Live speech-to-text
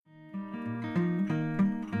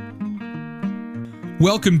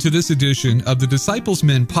Welcome to this edition of the Disciples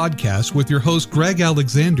Men podcast with your hosts Greg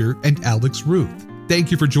Alexander and Alex Ruth. Thank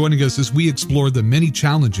you for joining us as we explore the many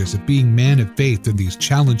challenges of being man of faith in these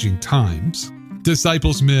challenging times.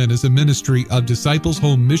 Disciples Men is a ministry of Disciples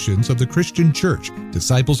Home Missions of the Christian Church,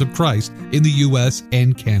 Disciples of Christ in the U.S.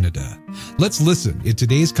 and Canada. Let's listen in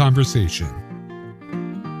today's conversation.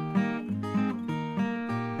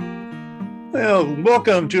 Well,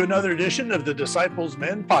 welcome to another edition of the Disciples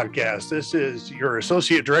Men podcast. This is your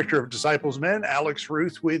Associate Director of Disciples Men, Alex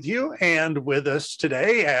Ruth, with you. And with us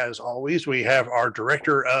today, as always, we have our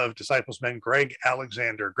Director of Disciples Men, Greg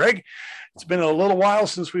Alexander. Greg, it's been a little while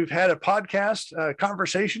since we've had a podcast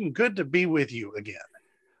conversation. Good to be with you again.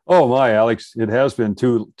 Oh my, Alex, it has been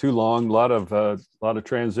too long. A lot of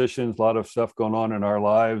transitions, a lot of stuff going on in our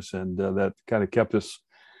lives, and that kind of kept us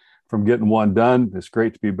from getting one done. It's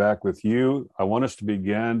great to be back with you. I want us to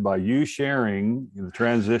begin by you sharing the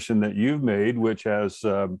transition that you've made, which has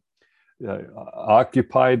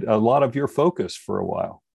occupied a lot of your focus for a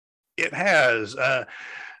while. It has.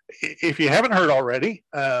 If you haven't heard already,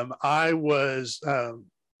 I was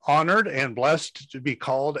honored and blessed to be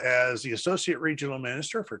called as the Associate Regional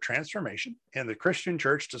Minister for Transformation in the Christian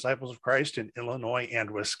Church Disciples of Christ in Illinois and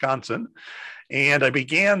Wisconsin. And I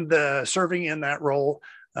began serving in that role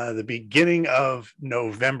the beginning of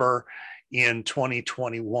November in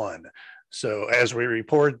 2021. So as we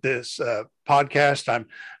record this podcast, I'm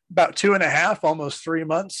about 2.5, almost 3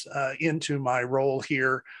 months into my role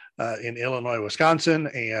here in Illinois, Wisconsin,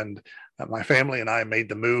 and my family and I made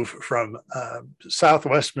the move from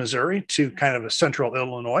Southwest Missouri to kind of a central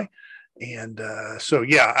Illinois. And so,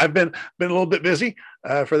 yeah, I've been a little bit busy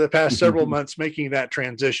for the past several months making that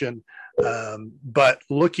transition, but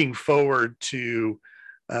looking forward to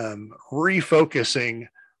refocusing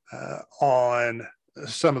on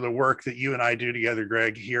some of the work that you and I do together,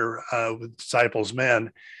 Greg, here with Disciples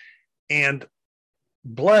Men, and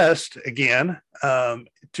blessed again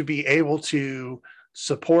to be able to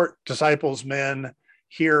support Disciples Men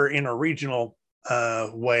here in a regional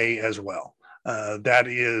way as well. That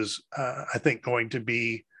is, I think, going to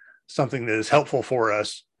be something that is helpful for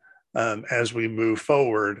us as we move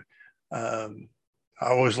forward. I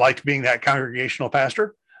always liked being that congregational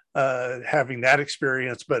pastor, having that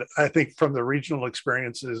experience, but I think from the regional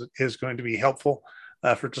experience is going to be helpful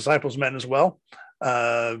for Disciples Men as well,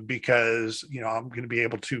 because I'm going to be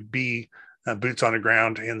able to be boots on the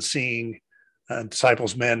ground and seeing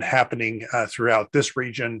Disciples Men happening throughout this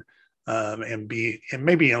region, and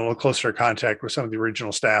maybe in a little closer contact with some of the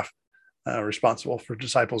regional staff responsible for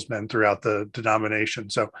Disciples Men throughout the denomination.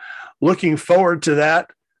 So looking forward to that.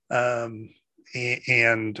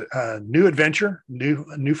 And new adventure,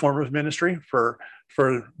 new form of ministry for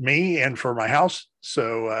me and for my house.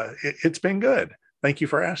 So it's been good. Thank you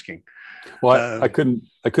for asking. Well, I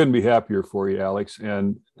couldn't be happier for you, Alex,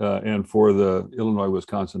 and for the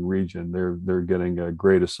Illinois-Wisconsin region. They're getting a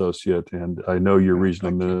great associate, and I know your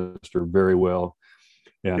regional minister very well.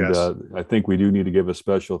 And yes. I think we do need to give a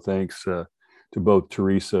special thanks to both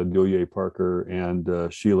Teresa Douillet Parker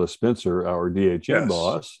and Sheila Spencer, our DHM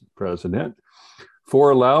boss, president,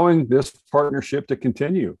 for allowing this partnership to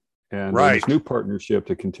continue and this new partnership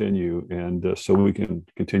to continue. And so we can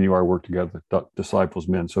continue our work together, Disciples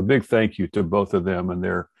Men. So big thank you to both of them and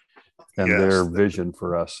their vision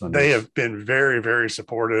for us. They have been very, very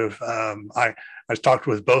supportive. I talked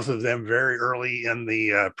with both of them very early in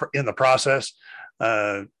the process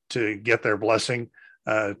to get their blessing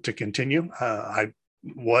to continue. I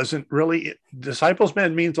wasn't really, Disciples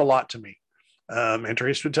Men means a lot to me. And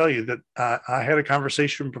Teresa would tell you that I had a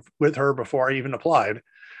conversation with her before I even applied,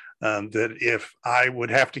 that if I would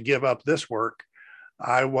have to give up this work,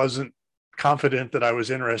 I wasn't confident that I was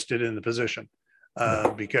interested in the position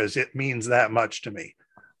because it means that much to me.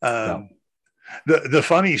 The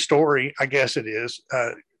funny story, I guess it is,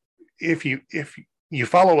 if you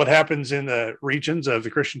follow what happens in the regions of the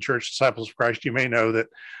Christian Church Disciples of Christ, you may know that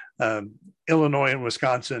Illinois and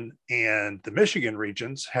Wisconsin and the Michigan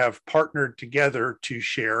regions have partnered together to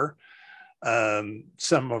share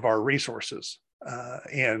some of our resources.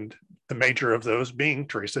 And the major of those being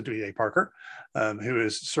Teresa Douillet Parker, who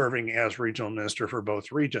is serving as regional minister for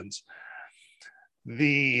both regions.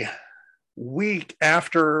 The week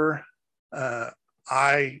after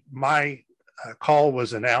my call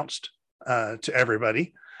was announced to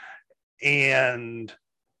everybody, and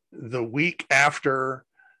the week after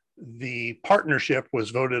the partnership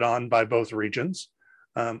was voted on by both regions,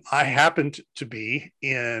 I happened to be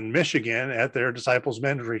in Michigan at their Disciples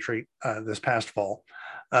Men retreat this past fall.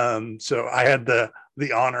 So I had the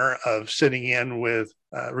the honor of sitting in with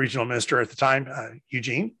regional minister at the time,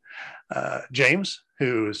 Eugene James,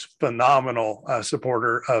 who's phenomenal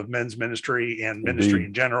supporter of men's ministry and ministry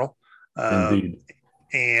in general. Indeed.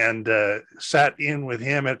 And sat in with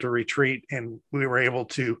him at the retreat, and we were able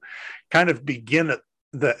to kind of begin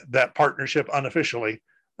that partnership unofficially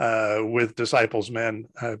with Disciples Men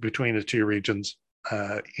between the two regions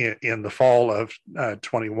in the fall of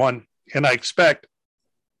 21. And I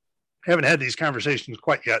haven't had these conversations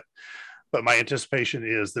quite yet, but my anticipation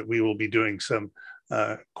is that we will be doing some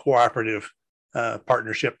cooperative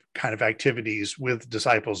partnership kind of activities with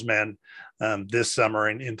Disciples Men this summer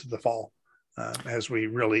and into the fall as we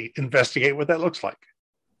really investigate what that looks like.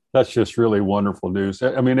 That's just really wonderful news.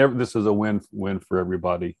 I mean, this is a win for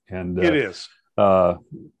everybody. And it is. I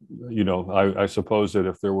suppose that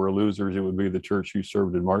if there were losers, it would be the church you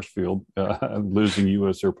served in Marshfield, losing you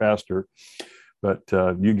as their pastor. But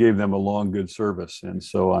you gave them a long, good service. And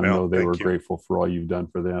so I know they were grateful for all you've done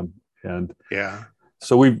for them. And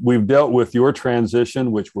so we've dealt with your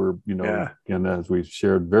transition, which we're, again, as we've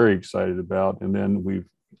shared, very excited about. And then we've,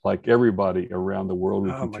 like everybody around the world,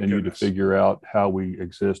 we continue to figure out how we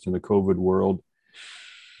exist in the COVID world.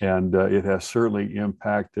 And it has certainly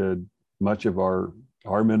impacted much of our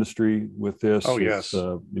ministry with this. Oh, yes.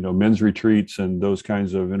 Men's retreats and those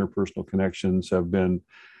kinds of interpersonal connections have been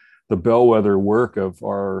the bellwether work of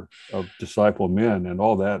Disciple Men, and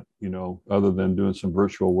all that, other than doing some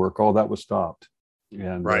virtual work, all that was stopped.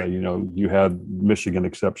 And, you had Michigan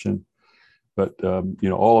exception, but,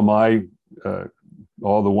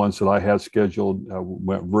 all the ones that I had scheduled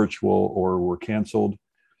went virtual or were canceled,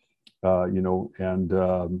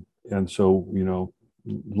 and so,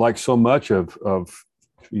 like so much of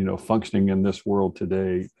functioning in this world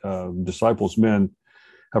today, Disciples Men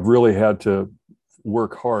have really had to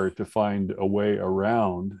work hard to find a way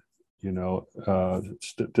around,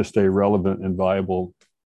 to stay relevant and viable,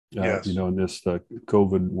 in this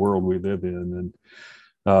COVID world we live in.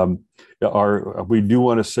 And we do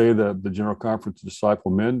want to say that the General Conference of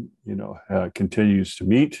Disciple Men, continues to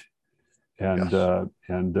meet,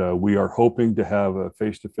 and we are hoping to have a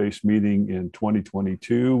face-to-face meeting in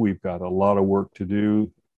 2022. We've got a lot of work to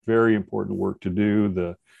do, very important work to do.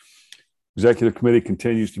 The Executive Committee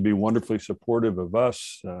continues to be wonderfully supportive of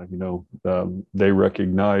us. They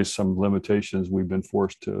recognize some limitations we've been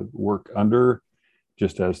forced to work under,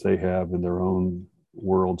 just as they have in their own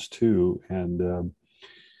worlds too.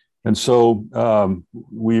 And so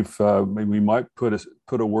we might put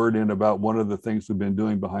a word in about one of the things we've been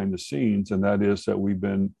doing behind the scenes, and that is that we've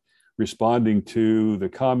been responding to the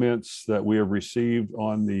comments that we have received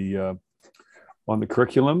on the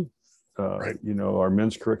curriculum, our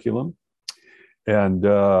men's curriculum, and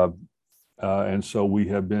so we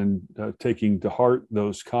have been taking to heart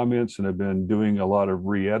those comments and have been doing a lot of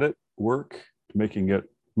re-edit work, making it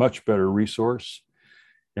much better resource.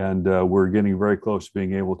 And we're getting very close to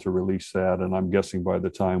being able to release that. And I'm guessing by the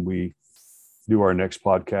time we do our next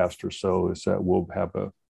podcast or so, is that we'll have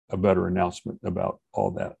a better announcement about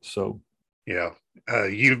all that. So,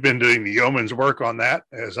 you've been doing the yeoman's work on that,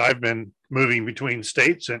 as I've been moving between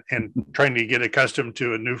states and trying to get accustomed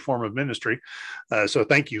to a new form of ministry. So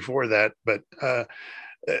thank you for that. But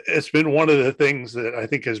it's been one of the things that I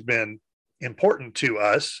think has been important to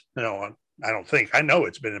us. I know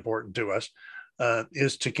it's been important to us.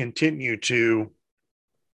 Is to continue to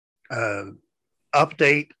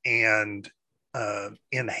update and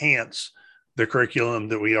enhance the curriculum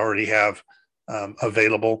that we already have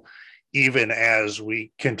available, even as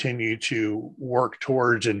we continue to work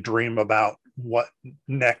towards and dream about what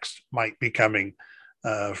next might be coming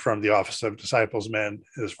from the Office of Disciples Men,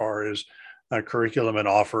 as far as curriculum and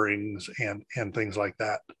offerings and things like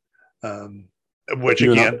that. Which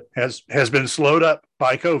again has been slowed up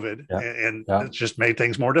by COVID, and it's just made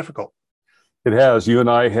things more difficult. It has. You and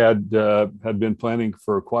I had been planning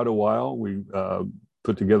for quite a while. We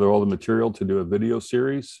put together all the material to do a video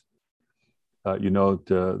series.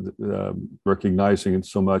 Recognizing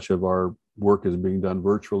so much of our work is being done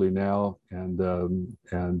virtually now, and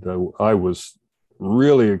I was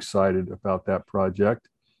really excited about that project.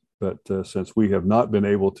 But since we have not been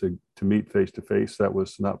able to meet face to face, that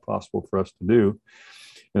was not possible for us to do.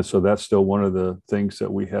 And so that's still one of the things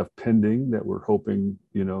that we have pending, that we're hoping,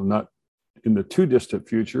 not in the too distant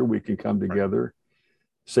future, we can come together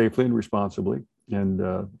safely and responsibly and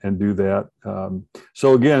do that.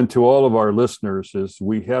 So again, to all of our listeners, is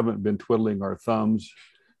we haven't been twiddling our thumbs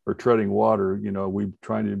or treading water. We've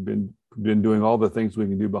been doing all the things we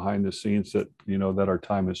can do behind the scenes that our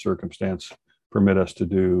time and circumstance permit us to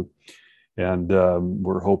do, and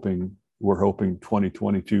we're hoping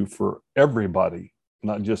 2022 for everybody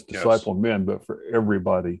not just Yes. disciple men, but for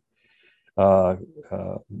everybody,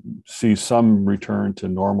 see some return to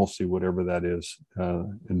normalcy, whatever that is,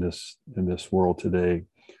 in this world today,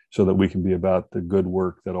 so that we can be about the good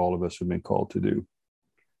work that all of us have been called to do.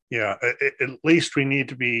 Yeah, at least we need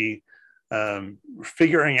to be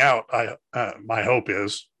figuring out. My hope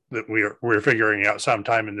is that we're figuring out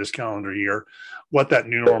sometime in this calendar year what that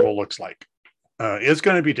new normal looks like. It's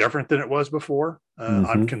going to be different than it was before.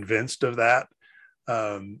 I'm convinced of that,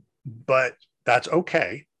 but that's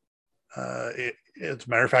okay. As a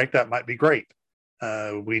matter of fact, that might be great.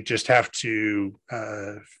 We just have to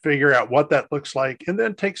figure out what that looks like, and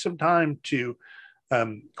then take some time to,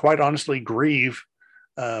 quite honestly, grieve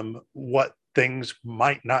what things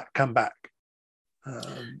might not come back.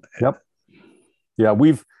 Yep. Yeah,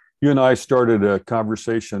 you and I started a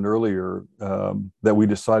conversation earlier that we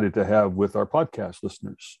decided to have with our podcast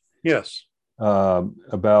listeners. Yes.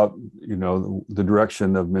 About the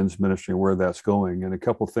direction of men's ministry and where that's going. And a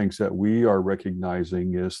couple of things that we are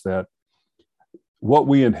recognizing is that what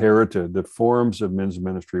we inherited, the forms of men's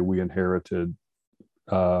ministry we inherited,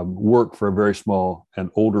 work for a very small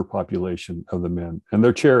and older population of the men, and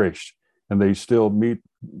they're cherished, and they still meet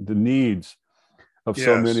the needs of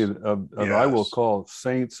so many of I will call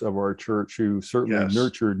saints of our church, who certainly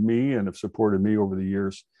nurtured me and have supported me over the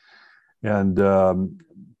years, and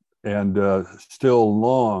still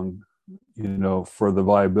long, for the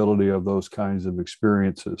viability of those kinds of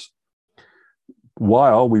experiences.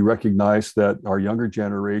 While we recognize that our younger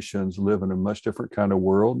generations live in a much different kind of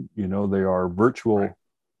world, they are virtual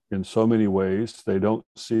in so many ways. They don't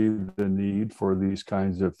see the need for these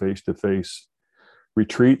kinds of face-to-face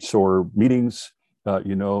retreats or meetings,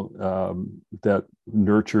 that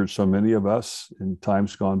nurtured so many of us in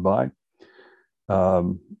times gone by.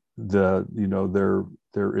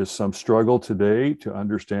 There is some struggle today to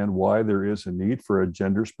understand why there is a need for a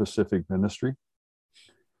gender-specific ministry.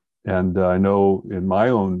 And I know in my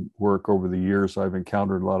own work over the years, I've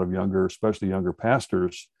encountered a lot of especially younger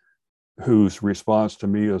pastors, whose response to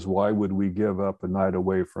me is, why would we give up a night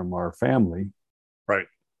away from our family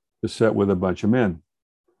to sit with a bunch of men?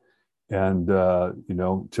 And,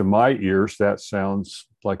 to my ears, that sounds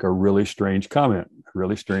like a really strange comment, a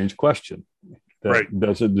really strange question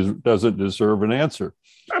that doesn't deserve an answer.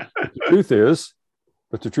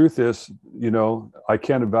 But the truth is, I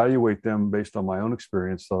can't evaluate them based on my own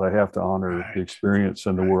experience, so I have to honor the experience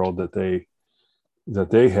in the world that they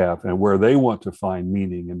have, and where they want to find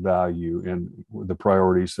meaning and value, and the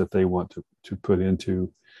priorities that they want to put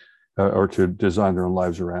into or to design their own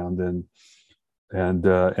lives around. And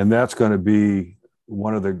that's going to be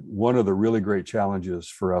one of the really great challenges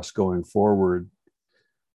for us going forward.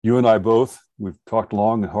 You and I both, we've talked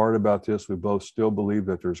long and hard about this. We both still believe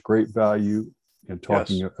that there's great value in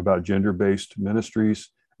talking about gender-based ministries.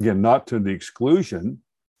 Again, not to the exclusion,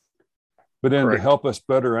 but then to help us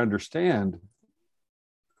better understand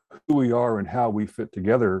who we are and how we fit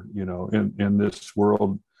together, in this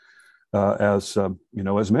world as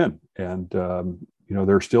men. And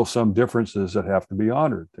there are still some differences that have to be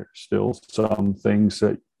honored. There's still some things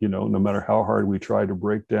that, no matter how hard we try to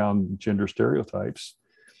break down gender stereotypes,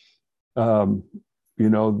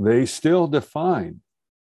 they still define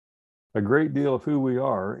a great deal of who we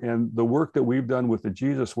are. And the work that we've done with the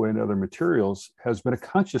Jesus Way and other materials has been a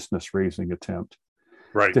consciousness raising attempt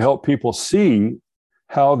to help people see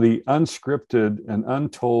how the unscripted and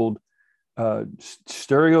untold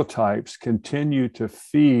stereotypes continue to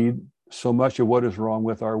feed so much of what is wrong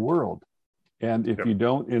with our world. And if you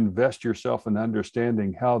don't invest yourself in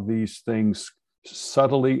understanding how these things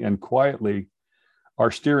subtly and quietly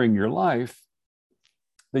are steering your life,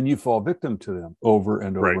 then you fall victim to them over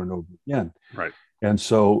and over and over again. And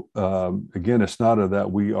so, again, it's not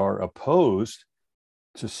that we are opposed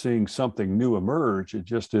to seeing something new emerge. It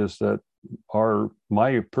just is that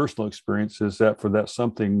my personal experience is that for that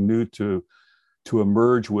something new to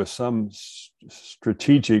emerge with some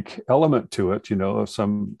strategic element to it,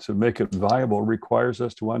 to make it viable, requires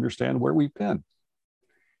us to understand where we've been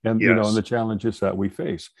and, and the challenges that we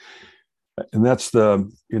face. And that's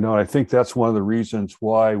I think that's one of the reasons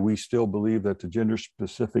why we still believe that the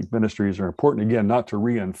gender-specific ministries are important. Again, not to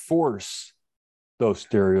reinforce those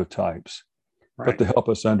stereotypes, but to help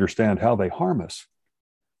us understand how they harm us.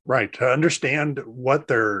 To understand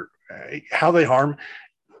how they harm,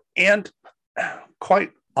 and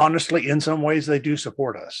quite honestly, in some ways, they do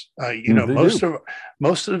support us.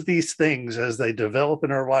 Most of these things, as they develop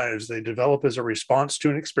in our lives, they develop as a response to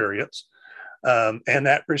an experience, and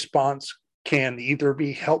that response can either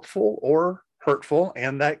be helpful or hurtful,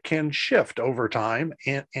 and that can shift over time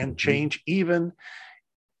and change even,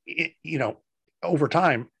 over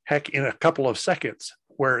time, heck, in a couple of seconds,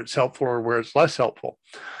 where it's helpful or where it's less helpful.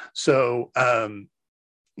 So,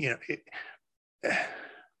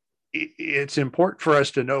 it's important for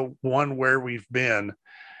us to know, one, where we've been,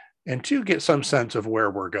 and two, get some sense of where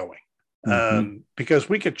we're going. Because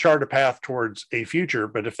we could chart a path towards a future,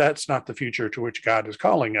 but if that's not the future to which God is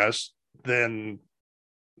calling us, then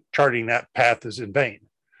charting that path is in vain,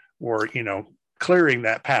 or, clearing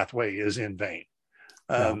that pathway is in vain.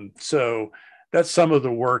 So that's some of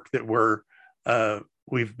the work that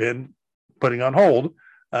we've been putting on hold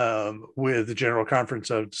with the General Conference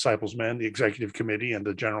of Disciples Men, the Executive Committee, and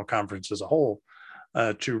the General Conference as a whole,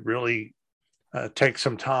 to really take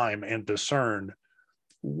some time and discern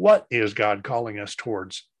what is God calling us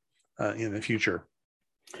towards in the future.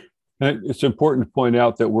 And it's important to point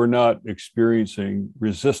out that we're not experiencing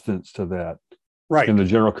resistance to that. Right. In the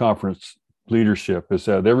General Conference leadership, is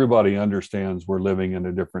that everybody understands we're living in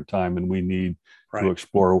a different time and we need to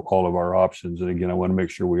explore all of our options. And again, I want to make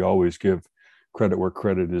sure we always give credit where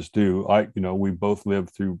credit is due. We both lived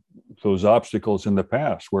through those obstacles in the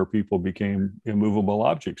past where people became immovable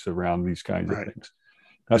objects around these kinds of things.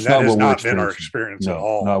 That's not what we're experiencing. Been our experience at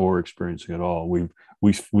all. Not what we're experiencing at all.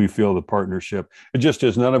 We feel the partnership. It just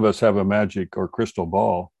is, none of us have a magic or crystal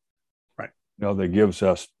ball, that gives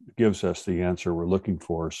us the answer we're looking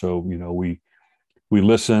for. So, we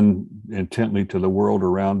listen intently to the world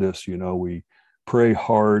around us. We pray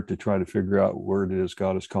hard to try to figure out where it is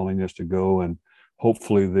God is calling us to go, and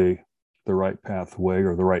hopefully the right pathway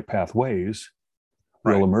or the right pathways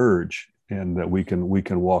will emerge, and that we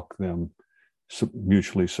can walk them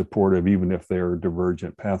mutually supportive, even if they're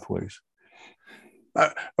divergent pathways.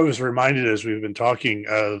 I was reminded, as we've been talking,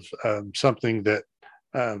 of something that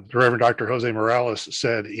the Reverend Dr. Jose Morales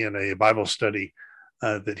said in a Bible study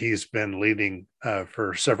that he's been leading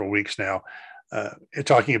for several weeks now.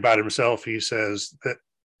 Talking about himself, he says that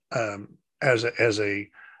as a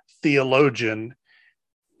theologian,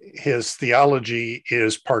 his theology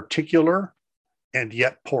is particular and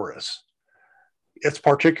yet porous. It's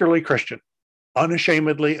particularly Christian,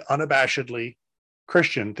 unashamedly, unabashedly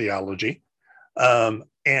Christian theology,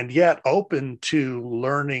 and yet open to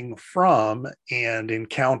learning from and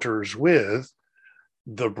encounters with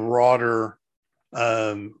the broader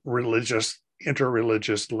interreligious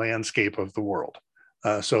landscape of the world.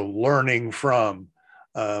 So learning from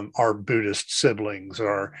our Buddhist siblings,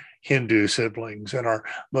 our Hindu siblings, and our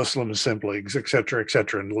Muslim siblings, et cetera,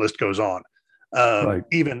 and the list goes on.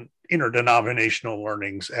 Even interdenominational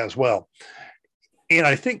learnings as well. And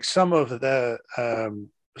I think some of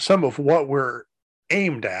what we're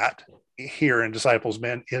aimed at here in Disciples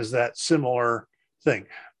Men is that similar thing.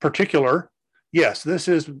 Particular, yes, this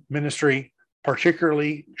is ministry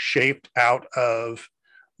particularly shaped out of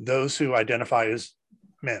those who identify as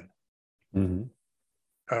men,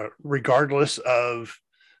 regardless of,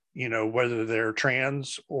 whether they're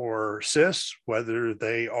trans or cis, whether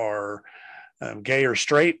they are gay or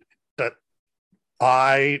straight,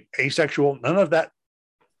 bi, asexual, none of that.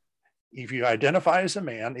 If you identify as a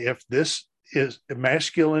man, if this is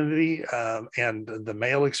masculinity and the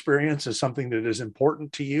male experience is something that is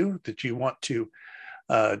important to you, that you want to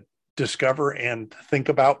discover and think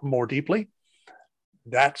about more deeply,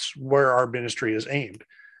 that's where our ministry is aimed,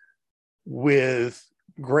 with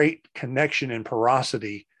great connection and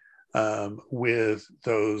porosity with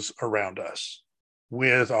those around us,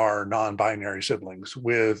 with our non-binary siblings,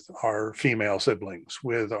 with our female siblings,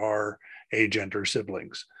 with our agender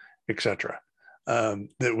siblings, etc.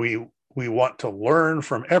 That we want to learn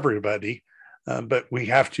from everybody, but we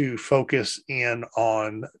have to focus in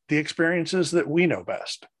on the experiences that we know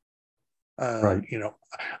best. I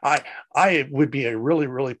would be a really,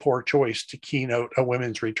 really poor choice to keynote a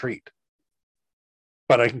women's retreat,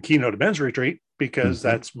 but I can keynote a men's retreat because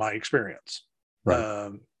that's my experience.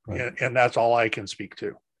 And that's all I can speak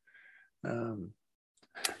to.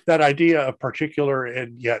 That idea of particular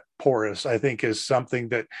and yet porous, I think, is something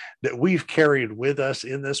that we've carried with us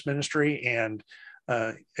in this ministry. And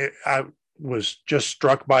I was just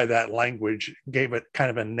struck by that language, gave it kind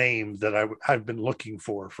of a name that I've been looking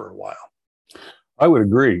for a while. I would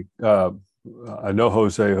agree. I know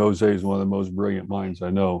Jose. Jose is one of the most brilliant minds I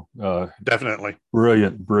know. Definitely.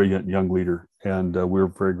 Brilliant young leader. And we're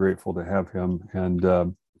very grateful to have him. And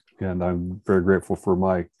I'm very grateful for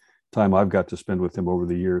my time I've got to spend with him over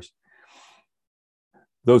the years.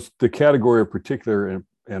 The category of particular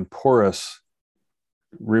and porous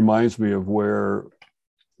reminds me of where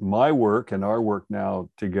my work and our work now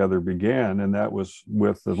together began, and that was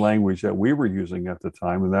with the language that we were using at the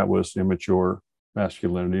time, and that was immature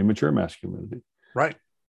masculinity and mature masculinity. Right.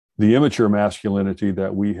 the immature masculinity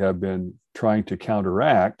that we have been trying to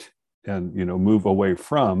counteract and, move away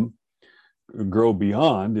from, grow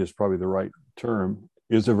beyond is probably the right term,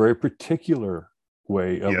 is a very particular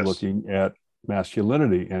way of looking at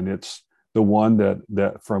masculinity. And it's the one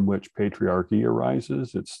that from which patriarchy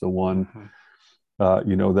arises. It's the one,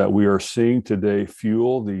 that we are seeing today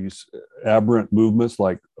fuel these aberrant movements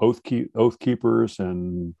like Oath Keepers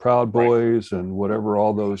and Proud Boys and whatever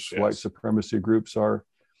all those white supremacy groups are.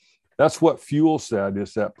 That's what fuels that,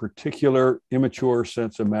 is that particular immature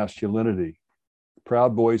sense of masculinity.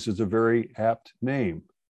 Proud Boys is a very apt name.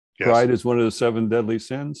 Yes. Pride is one of the 7 deadly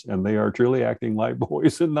sins, and they are truly acting like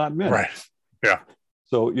boys and not men. Right. Yeah.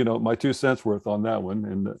 So, my 2 cents worth on that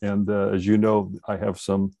one. And as you know, I have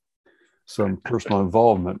some personal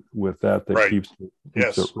involvement with that keeps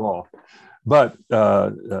it raw. But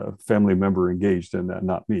family member engaged in that,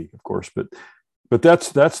 not me, of course. But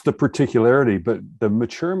that's the particularity. But the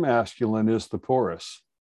mature masculine is the porous.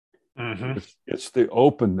 Mm-hmm. It's the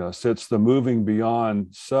openness. It's the moving beyond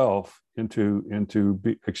self into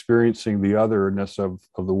experiencing the otherness of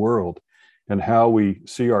the world, and how we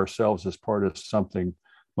see ourselves as part of something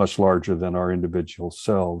much larger than our individual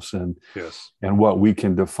selves, and what we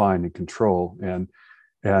can define and control.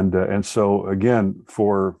 And so again,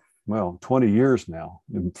 for 20 years now,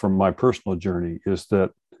 from my personal journey, is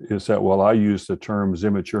that while I use the terms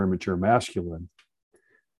immature and mature masculine,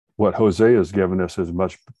 what Hosea has given us is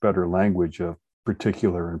much better language of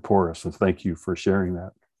particular and porous. So thank you for sharing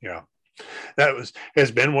that. Yeah, that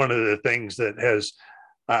has been one of the things that has,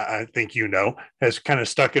 I think, has kind of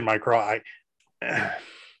stuck in my craw.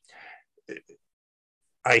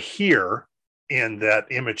 I hear in that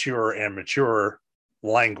immature and mature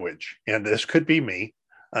language, and this could be me,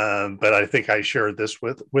 but I think I share this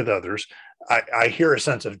with others. I hear a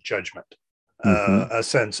sense of judgment, a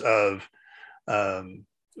sense of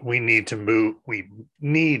we need to move,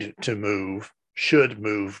 should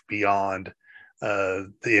move beyond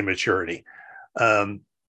the immaturity. And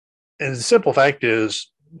the simple fact is,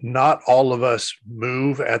 not all of us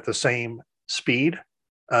move at the same speed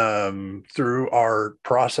through our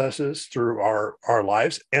processes, through our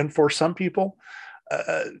lives. And for some people,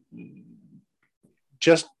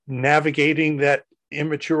 just navigating that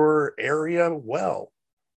immature area well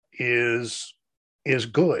is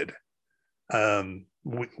good.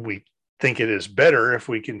 We think it is better if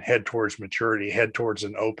we can head towards maturity, head towards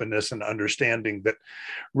an openness and understanding that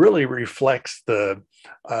really reflects the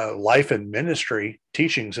life and ministry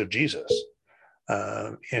teachings of Jesus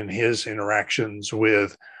in his interactions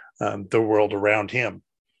with the world around him.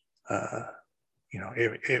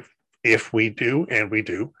 If we do, and we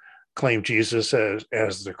do, claim Jesus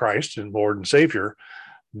as the Christ and Lord and Savior,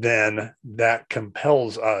 then that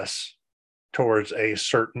compels us towards a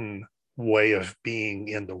certain way of being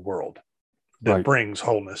in the world that brings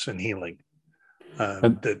wholeness and healing,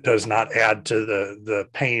 that does not add to the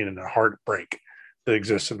pain and the heartbreak that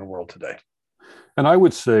exists in the world today. And I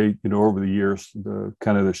would say, over the years, the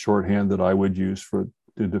kind of the shorthand that I would use to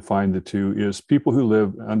define the two is people who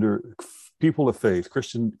live under, people of faith,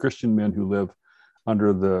 Christian men who live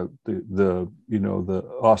under the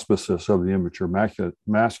auspices of the immature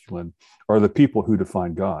masculine are the people who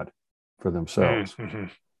define God for themselves. Mm-hmm.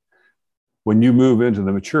 When you move into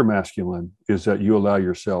the mature masculine, is that you allow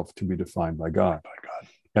yourself to be defined by God.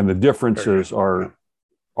 And the differences are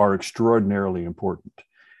extraordinarily important.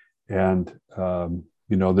 And,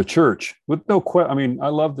 the church, with no question, I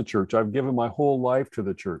love the church. I've given my whole life to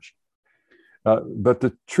the church. But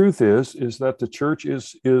the truth is that the church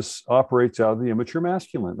operates out of the immature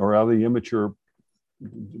masculine, or out of the immature,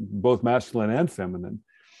 both masculine and feminine.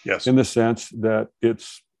 Yes. In the sense that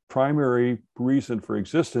its primary reason for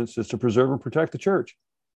existence is to preserve and protect the church.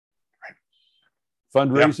 Right.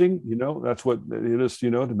 Fundraising, that's what it is,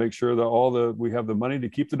 to make sure that we have the money to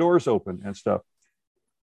keep the doors open and stuff.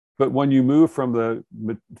 But when you move from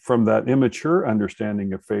that immature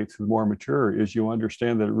understanding of faith to more mature, is you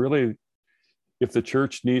understand that really, if the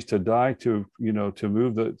church needs to die to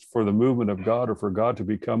move for the movement of God, or for God to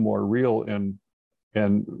become more real and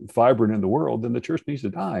vibrant in the world, then the church needs to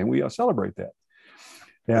die, and we celebrate that.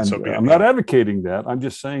 And so I'm not advocating that. I'm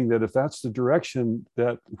just saying that if that's the direction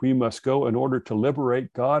that we must go in order to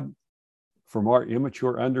liberate God from our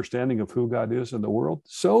immature understanding of who God is in the world,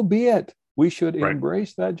 so be it. We should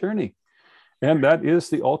embrace that journey. And that is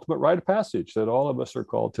the ultimate rite of passage that all of us are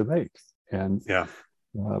called to make. And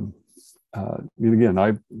again,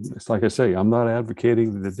 it's like I say, I'm not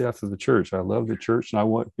advocating the death of the church. I love the church, and I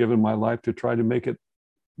want given my life to try to make it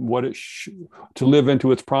what it to live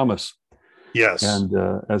into its promise. Yes. And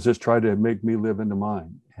as it's tried to make me live into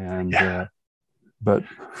mine. And but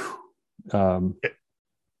I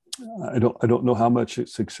don't know how much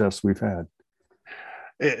success we've had.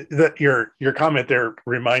 That your comment there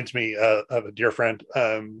reminds me of a dear friend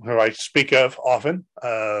who I speak of often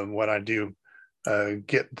when I do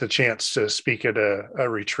get the chance to speak at a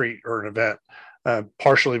retreat or an event,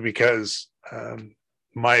 partially because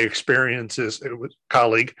my experiences with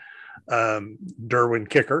colleague Derwin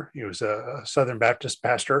Kicker. He was a Southern Baptist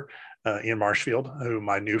pastor in Marshfield, whom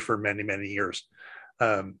I knew for many, many years.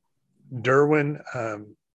 Derwin,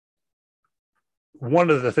 one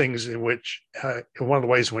of the things in which, one of the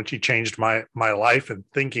ways in which he changed my life and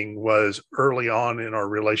thinking was early on in our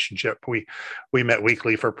relationship. We met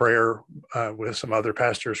weekly for prayer with some other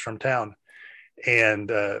pastors from town,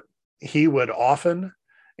 and he would often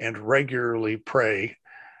and regularly pray,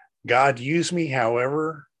 "God, use me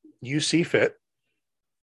however you see fit.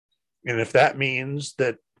 And if that means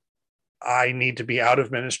that I need to be out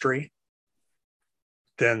of ministry,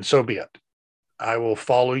 then so be it. I will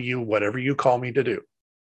follow you, whatever you call me to do.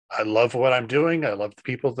 I love what I'm doing. I love the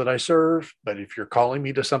people that I serve. But if you're calling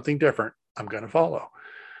me to something different, I'm going to follow."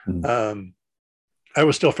 I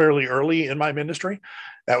was still fairly early in my ministry.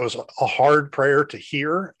 That was a hard prayer to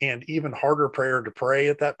hear, and even harder prayer to pray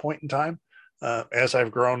at that point in time. As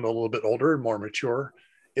I've grown a little bit older and more mature,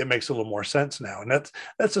 it makes a little more sense now. And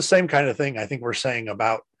that's the same kind of thing I think we're saying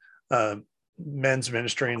about men's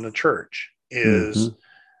ministry in the church is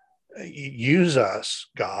use us,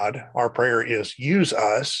 God. Our prayer is use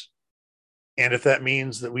us. And if that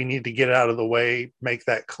means that we need to get out of the way, make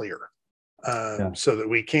that clear so that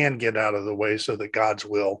we can get out of the way so that God's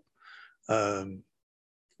will,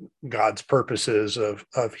 God's purposes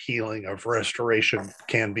of healing, of restoration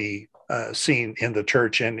can be seen in the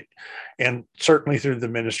church and certainly through the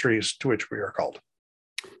ministries to which we are called.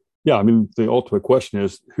 Yeah, I mean, the ultimate question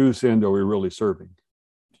is, whose end are we really serving?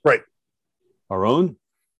 Right. Our own?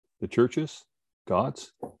 The church's?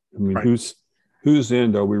 God's? I mean, right. whose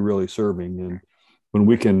end are we really serving? And when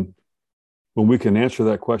we can answer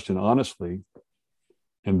that question honestly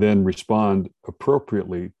and then respond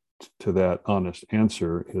appropriately to that honest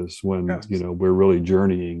answer is when we're really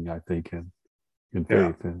journeying, I think, in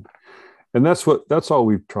faith. And that's all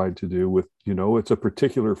we've tried to do with, it's a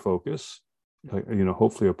particular focus,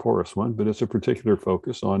 hopefully a porous one, but it's a particular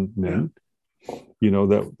focus on men,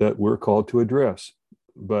 that we're called to address.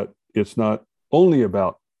 But it's not only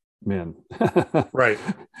about men, right?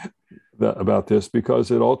 About this,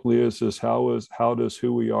 because it ultimately is how does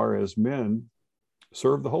who we are as men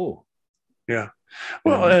serve the whole? Yeah.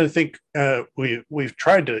 Well, and I think we've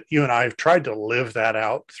tried to, you and I have tried to live that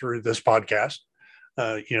out through this podcast.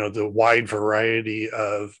 The wide variety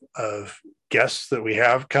of guests that we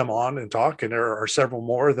have come on and talk, and there are several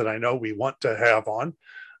more that I know we want to have on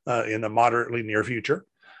in the moderately near future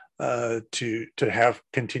to have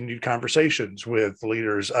continued conversations with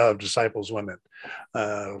leaders of Disciples Women,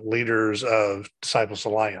 leaders of Disciples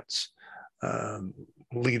Alliance,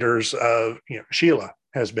 leaders of Sheila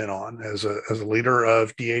has been on as a leader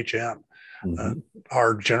of DHM.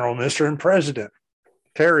 Our general minister and president,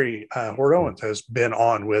 Terry Hort Owens, has been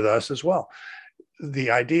on with us as well.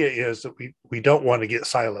 The idea is that we don't want to get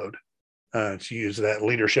siloed, to use that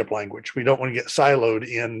leadership language. We don't want to get siloed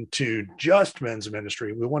into just men's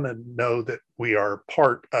ministry. We want to know that we are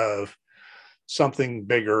part of something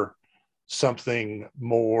bigger, something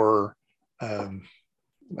more,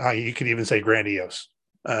 you could even say grandiose,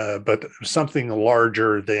 but something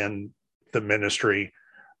larger than the ministry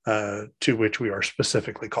to which we are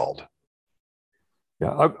specifically called.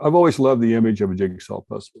 Yeah, I've always loved the image of a jigsaw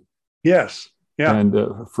puzzle. Yes. Yeah. And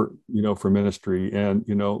for ministry, and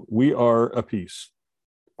we are a piece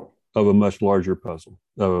of a much larger puzzle,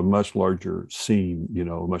 of a much larger scene,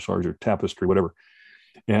 a much larger tapestry, whatever.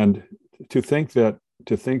 And to think that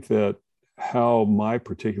how my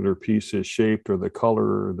particular piece is shaped, or the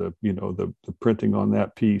color, the printing on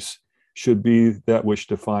that piece should be that which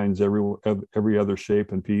defines every other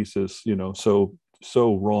shape and piece is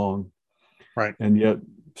so wrong, right? And yet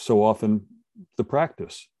so often the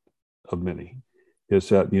practice of many is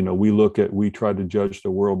that we try to judge the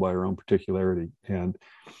world by our own particularity, and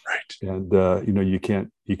you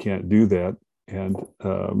can't do that, and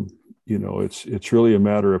it's really a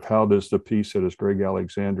matter of how does the piece that is Greg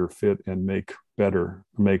Alexander fit and make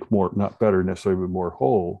more, not better necessarily, but more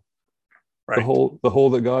whole, right? The whole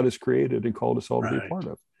that God has created and called us all to be a part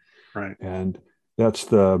of, right? And that's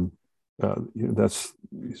that's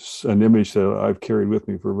an image that I've carried with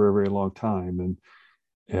me for a very, very long time, and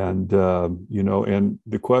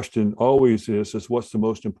the question always is what's the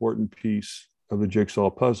most important piece of the jigsaw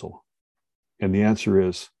puzzle? And the answer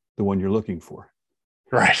is the one you're looking for.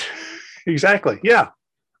 Right. Exactly. Yeah.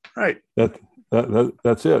 Right.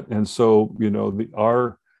 That's it. And so,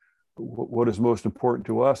 what is most important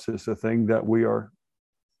to us is the thing that we are,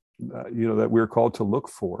 that we're called to look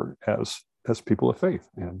for as people of faith.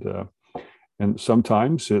 And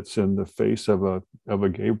sometimes it's in the face of a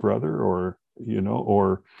gay brother, or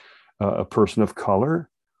a person of color,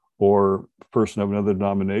 or a person of another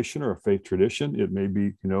denomination or a faith tradition. It may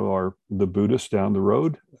be, the Buddhists down the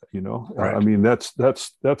road, Right. I mean, that's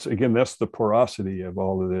again, that's the porosity of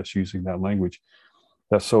all of this, using that language.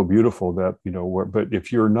 That's so beautiful that, but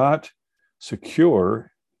if you're not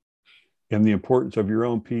secure in the importance of your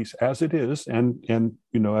own peace as it is, and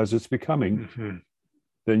as it's becoming,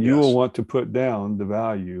 then you will want to put down the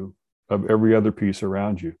value of every other piece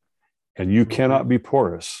around you. And you cannot be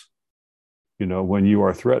porous, when you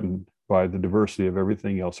are threatened by the diversity of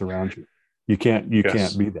everything else around you. You can't be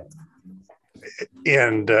that.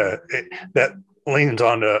 And that leans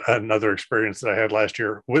on to another experience that I had last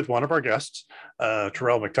year with one of our guests,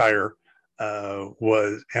 Terrell McTire,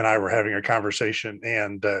 and I were having a conversation,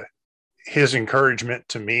 and his encouragement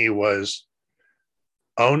to me was,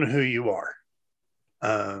 own who you are.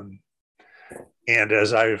 And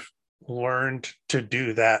as I've learned to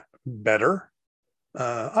do that better,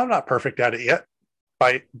 I'm not perfect at it yet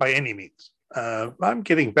by any means. I'm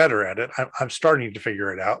getting better at it. I'm starting to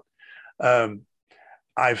figure it out.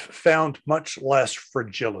 I've found much less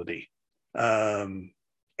fragility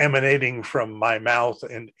emanating from my mouth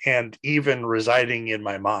and even residing in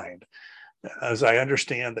my mind, as I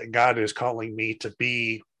understand that God is calling me to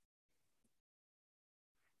be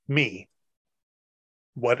me.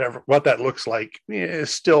 What that looks like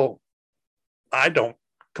is still, I don't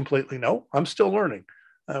completely know. I'm still learning,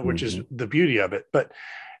 which is the beauty of it. But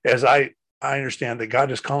as I understand that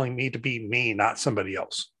God is calling me to be me, not somebody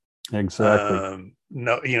else. Exactly.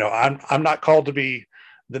 No, I'm not called to be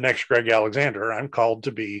the next Greg Alexander. I'm called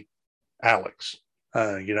to be Alex.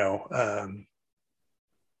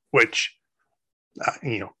 Which,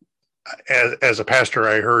 as a pastor,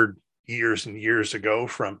 I heard years and years ago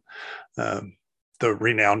from the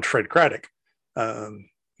renowned Fred Craddock.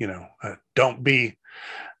 Don't be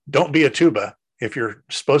a tuba. If you're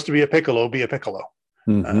supposed to be a piccolo, be a piccolo.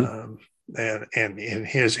 And in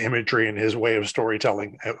his imagery and his way of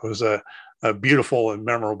storytelling, it was a beautiful and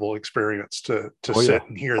memorable experience to sit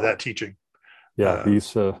and hear that teaching. Yeah,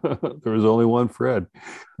 he's there was only one Fred.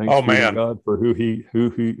 Thanks be to God for who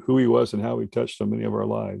he was and how he touched so many of our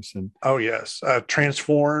lives. And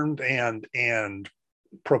transformed and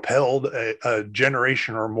propelled a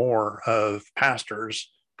generation or more of pastors,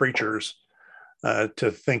 preachers,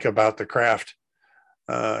 to think about the craft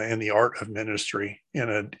and the art of ministry in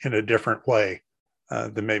a different way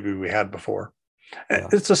than maybe we had before. Yeah.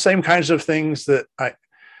 It's the same kinds of things that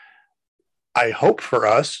I hope for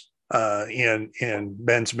us in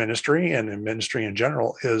Ben's ministry and in ministry in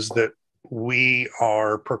general, is that we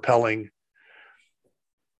are propelling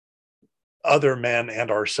other men and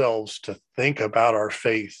ourselves to think about our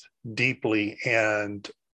faith deeply and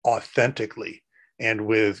authentically and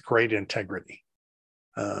with great integrity.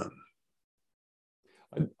 I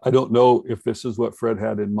don't know if this is what Fred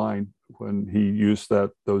had in mind when he used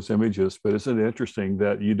those images, but isn't it interesting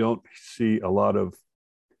that you don't see a lot of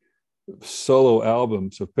solo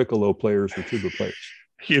albums of piccolo players or tuba players?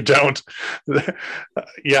 You don't.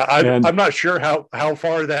 Yeah, I'm not sure how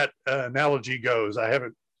far that analogy goes. I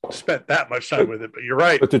haven't spent that much time with it, but you're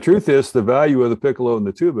right. But the truth is, the value of the piccolo and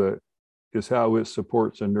the tuba is how it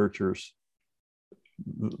supports and nurtures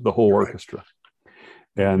the whole orchestra.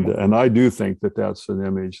 And I do think that that's an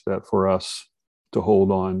image that for us to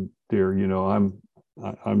hold on dear. I'm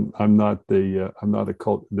not a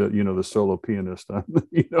cult, the solo pianist.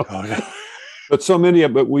 But so many,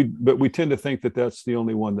 but we tend to think that that's the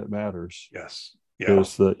only one that matters. Yes. Yeah.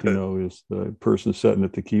 Is the person sitting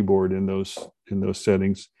at the keyboard in those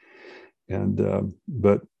settings. And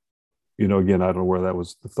but again, I don't know where that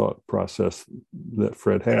was the thought process that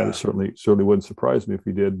Fred had. Yeah. It certainly wouldn't surprise me if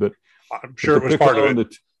he did, but I'm sure it was part of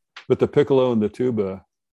it. But the piccolo and the tuba,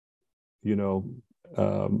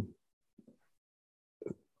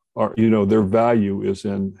 are their value is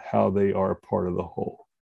in how they are part of the whole.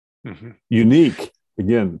 Mm-hmm. Unique,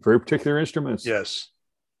 again, very particular instruments. Yes.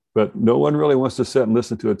 But no one really wants to sit and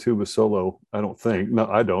listen to a tuba solo. I don't think. No,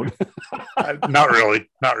 I don't. Not really.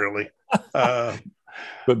 But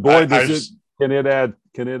boy, can it add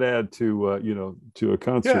to to a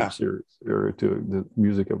concert series or to the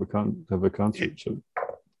music of a concert.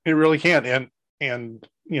 It really can, and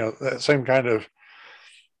that same kind of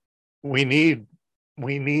we need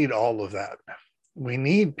all of that, we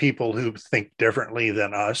need people who think differently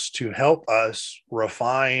than us to help us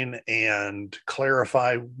refine and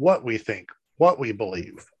clarify what we think, what we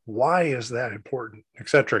believe, why is that important, et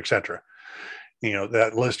cetera, et cetera.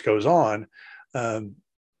 That list goes on.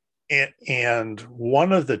 And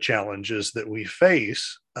one of the challenges that we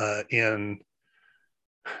face in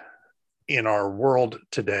our world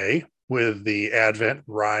today, with the advent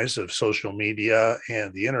rise of social media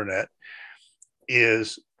and the internet,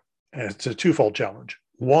 is it's a twofold challenge.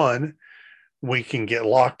 One, we can get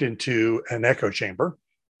locked into an echo chamber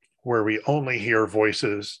where we only hear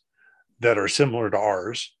voices that are similar to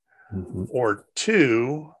ours. Mm-hmm. Or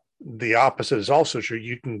two, the opposite is also true.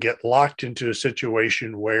 You can get locked into a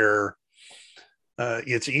situation where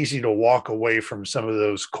it's easy to walk away from some of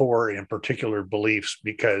those core and particular beliefs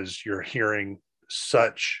because you're hearing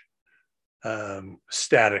such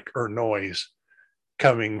static or noise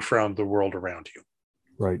coming from the world around you.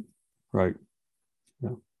 Right. Yeah.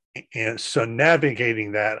 And so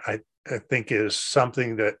navigating that, I think, is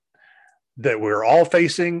something that we're all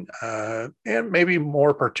facing, and maybe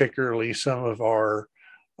more particularly some of our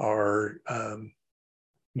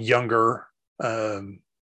younger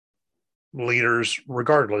leaders,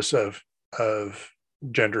 regardless of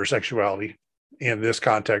gender, sexuality. In this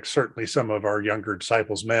context, certainly some of our younger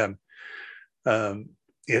disciples men.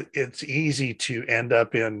 It's easy to end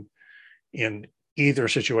up in either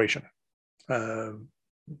situation,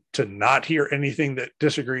 to not hear anything that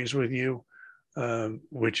disagrees with you,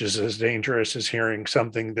 which is as dangerous as hearing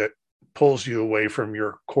something that pulls you away from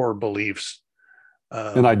your core beliefs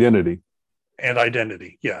and identity.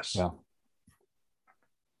 Yes.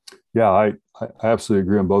 Yeah, I absolutely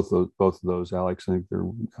agree on both of those, Alex. I think they're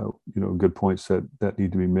good points that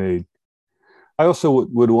need to be made. I also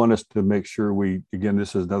would want us to make sure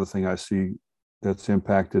this is another thing I see that's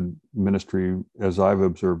impacted ministry as I've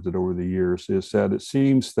observed it over the years, is that it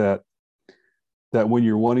seems that when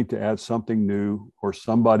you're wanting to add something new or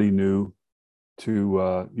somebody new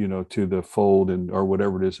to the fold or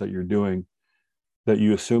whatever it is that you're doing, that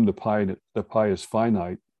you assume the pie is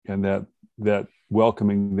finite, and that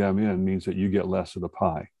welcoming them in means that you get less of the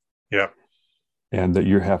pie. Yeah. And that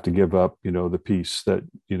you have to give up, the piece that,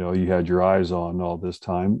 you had your eyes on all this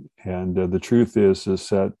time. And the truth is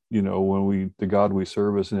that, the God we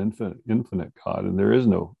serve is an infinite God, and there is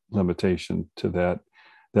no limitation to that,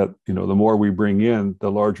 the more we bring in,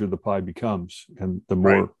 the larger the pie becomes. And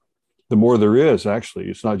the more there is, actually,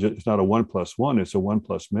 it's not a 1+1, it's a 1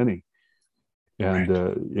 plus many. And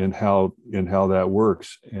in how that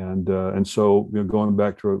works. And so, going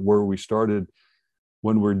back to where we started,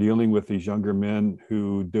 when we're dealing with these younger men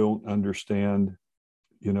who don't understand,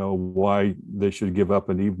 why they should give up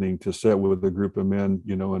an evening to sit with a group of men,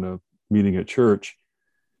 in a meeting at church,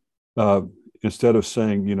 instead of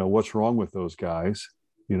saying, what's wrong with those guys?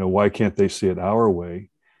 Why can't they see it our way?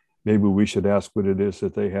 Maybe we should ask what it is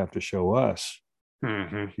that they have to show us.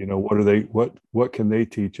 Mm-hmm. What can they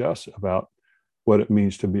teach us about what it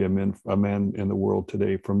means to be a man in the world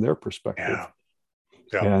today from their perspective?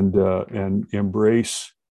 Yeah. And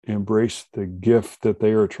embrace the gift that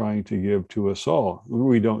they are trying to give to us all.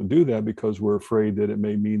 We don't do that because we're afraid that it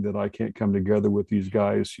may mean that I can't come together with these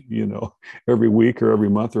guys, every week or every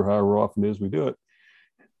month or however often it is we do it.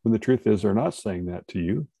 When the truth is, they're not saying that to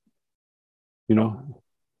you. No,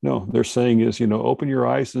 they're saying is, open your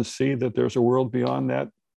eyes and see that there's a world beyond that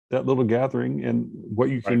little gathering, and what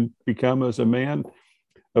you can become as a man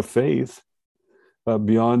of faith.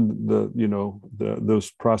 Beyond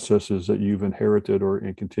those processes that you've inherited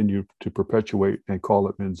and continue to perpetuate and call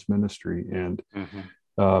it men's ministry. And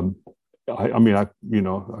I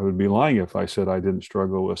would be lying if I said I didn't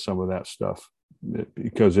struggle with some of that stuff,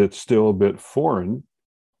 because it's still a bit foreign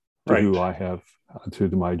to who I have, to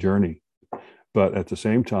my journey. But at the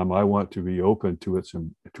same time, I want to be open to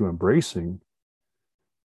embracing,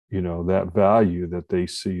 that value that they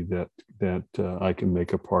see that I can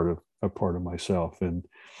make a part of myself. And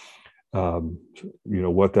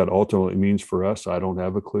what that ultimately means for us, I don't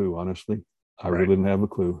have a clue, honestly. I really didn't have a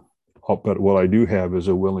clue. But what I do have is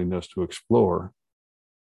a willingness to explore,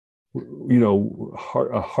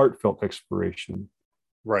 a heartfelt exploration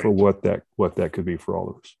for what that could be for all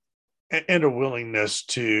of us, and a willingness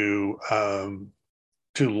to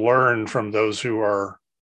learn from those who are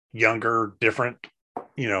younger, different,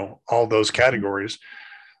 all those categories.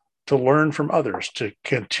 To learn from others, to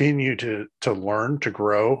continue to learn, to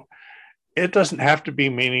grow. It doesn't have to be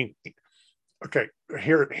meaning. Okay,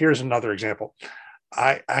 here's another example.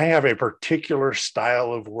 I have a particular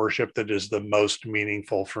style of worship that is the most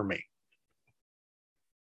meaningful for me.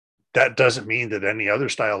 That doesn't mean that any other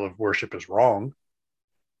style of worship is wrong.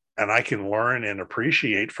 and I can learn and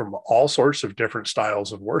appreciate from all sorts of different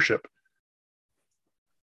styles of worship,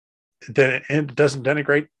 then it doesn't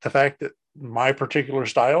denigrate the fact that my particular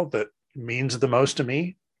style that means the most to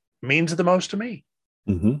me means the most to me.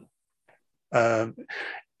 Mm-hmm.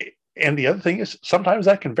 And the other thing is sometimes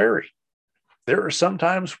that can vary. There are some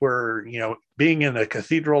times where, being in a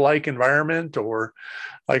cathedral-like environment, or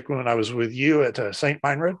like when I was with you at St.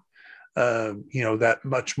 Meinrad, that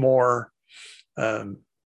much more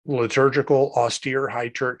liturgical, austere, high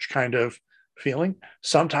church kind of feeling.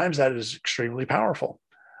 Sometimes that is extremely powerful.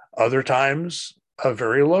 Other times, a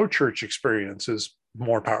very low church experience is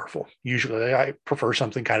more powerful. Usually I prefer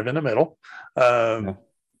something kind of in the middle.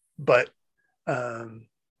 But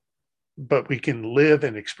we can live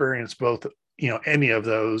and experience both, any of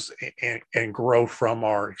those, and grow from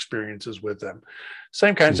our experiences with them.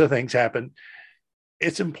 Same kinds of things happen.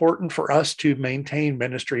 It's important for us to maintain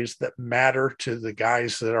ministries that matter to the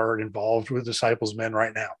guys that are involved with Disciples Men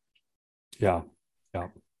right now. Yeah.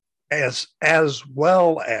 As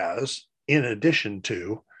well as, in addition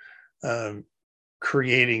to,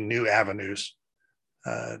 creating new avenues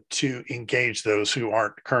to engage those who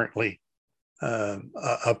aren't currently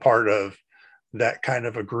a part of that kind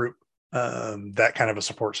of a group, that kind of a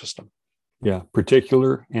support system. Yeah,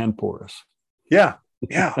 particular and porous. Yeah.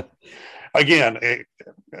 Again,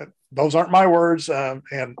 those aren't my words,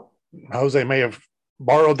 and Jose may have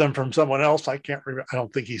borrowed them from someone else. I can't remember. I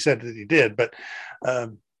don't think he said that he did, but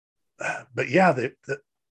yeah,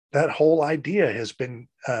 that whole idea has been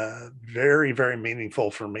very, very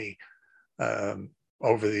meaningful for me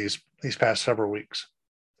over these past several weeks,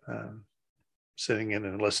 sitting in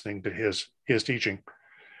and listening to his teaching,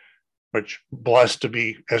 which blessed to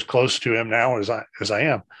be as close to him now as I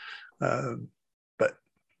am.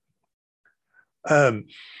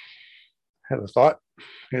 Had a thought,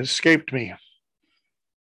 it escaped me.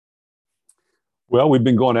 Well, we've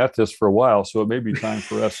been going at this for a while, so it may be time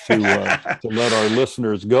for us to let our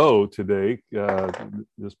listeners go today.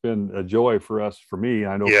 It's been a joy for me,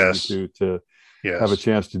 I know, yes. for you to have a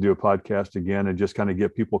chance to do a podcast again and just kind of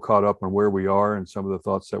get people caught up on where we are and some of the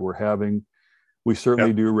thoughts that we're having. We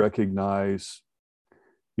certainly do recognize,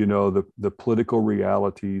 the political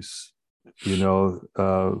realities.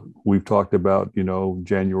 We've talked about,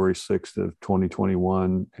 January 6th of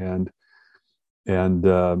 2021 and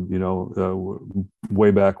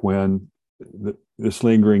way back when, this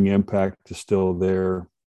lingering impact is still there,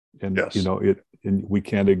 and and we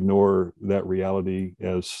can't ignore that reality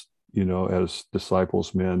as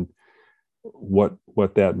Disciples Men. What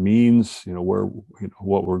that means,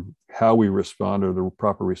 how we respond, or the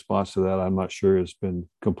proper response to that, I'm not sure has been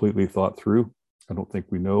completely thought through. I don't think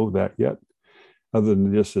we know that yet, other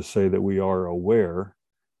than just to say that we are aware,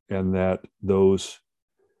 and that those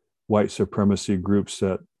white supremacy groups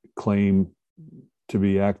that claim to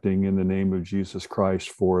be acting in the name of Jesus Christ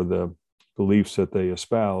for the beliefs that they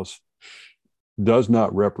espouse does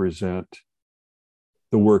not represent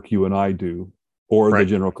the work you and I do, or the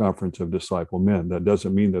General Conference of Disciple Men. That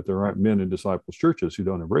doesn't mean that there aren't men in disciples churches who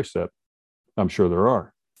don't embrace that. I'm sure there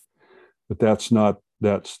are, but that's not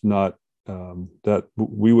that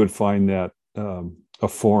we would find that a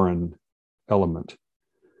foreign element.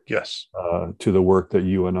 Yes. To the work that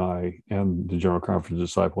you and I and the General Conference of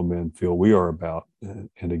Disciple Men feel we are about. And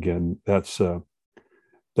again, that's a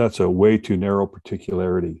way too narrow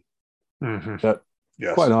particularity that,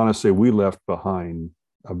 quite honestly, we left behind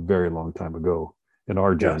a very long time ago in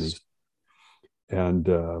our journeys. And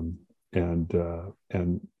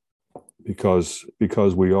because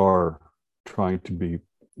we are trying to be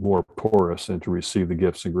more porous and to receive the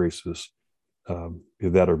gifts and graces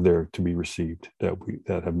that are there to be received, we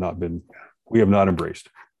have not embraced.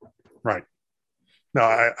 Right. No,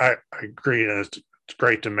 I agree, and it's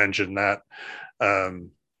great to mention that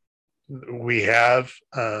we have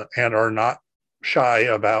and are not shy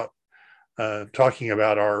about talking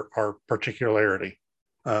about our particularity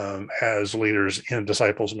as leaders in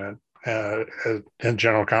Disciples Men. And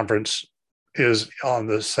General Conference is on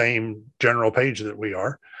the same general page that we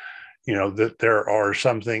are. That there are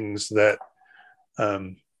some things that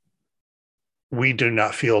we do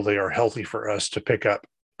not feel they are healthy for us to pick up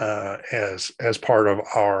as part of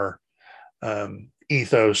our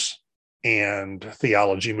ethos and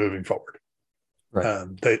theology moving forward. Right.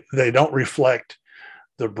 They don't reflect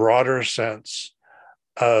the broader sense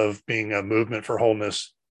of being a movement for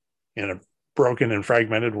wholeness in a broken and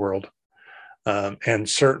fragmented world, and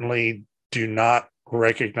certainly do not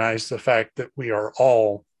recognize the fact that we are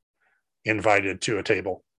all invited to a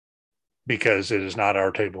table, because it is not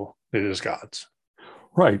our table, it is God's.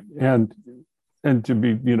 Right. And to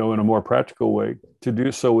be, in a more practical way, to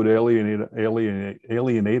do so would alienate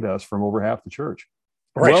us from over half the church.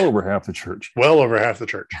 Right. Well over half the church. Well over half the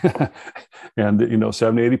church. And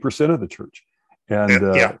 70-80% of the church.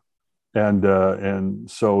 And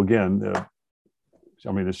so again,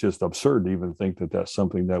 I mean, it's just absurd to even think that that's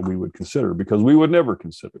something that we would consider, because we would never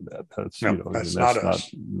consider that. That's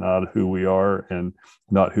not who we are, and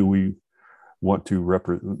not who we want to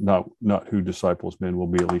represent, not who Disciples Men will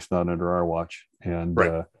be, at least not under our watch. And,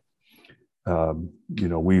 right.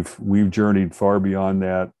 We've journeyed far beyond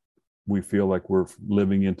that. We feel like we're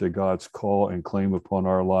living into God's call and claim upon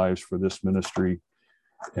our lives for this ministry.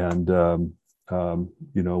 And,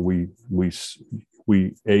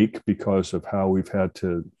 we ache because of how we've had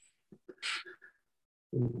to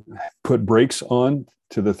put brakes on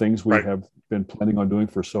to the things we have been planning on doing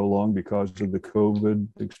for so long because of the COVID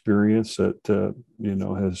experience that,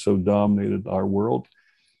 has so dominated our world,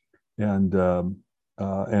 and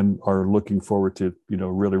are looking forward to,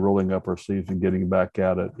 really rolling up our sleeves and getting back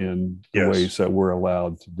at it in the ways that we're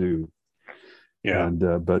allowed to do. Yeah.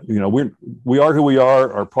 And, but we are who we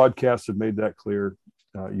are. Our podcasts have made that clear,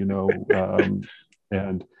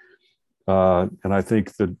 and I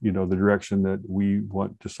think that, the direction that we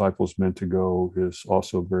want Disciples Men to go is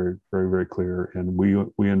also very, very, very clear. And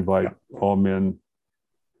we invite all men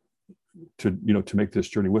to make this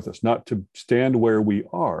journey with us, not to stand where we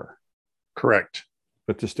are. Correct.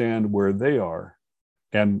 But to stand where they are,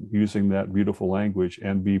 and using that beautiful language,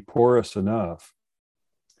 and be porous enough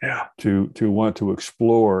to want to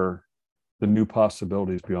explore the new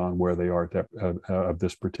possibilities beyond where they are at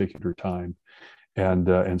this particular time,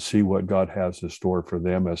 and see what God has in store for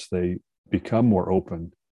them as they become more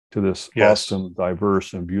open to this awesome,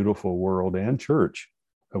 diverse, and beautiful world and church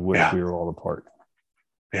of which we are all a part.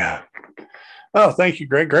 Yeah. Oh, thank you,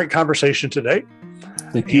 Greg. Great conversation today.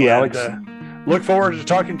 Thank you, Alex. Look forward to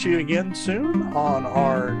talking to you again soon on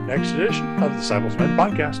our next edition of the Disciples Men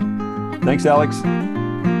podcast. Thanks, Alex.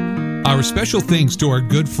 Our special thanks to our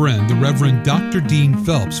good friend, the Reverend Dr. Dean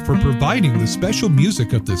Phelps, for providing the special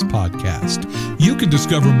music of this podcast. You can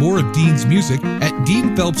discover more of Dean's music at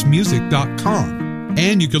deanphelpsmusic.com.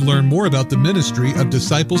 And you can learn more about the ministry of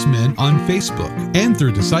Disciples Men on Facebook and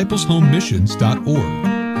through discipleshomemissions.org.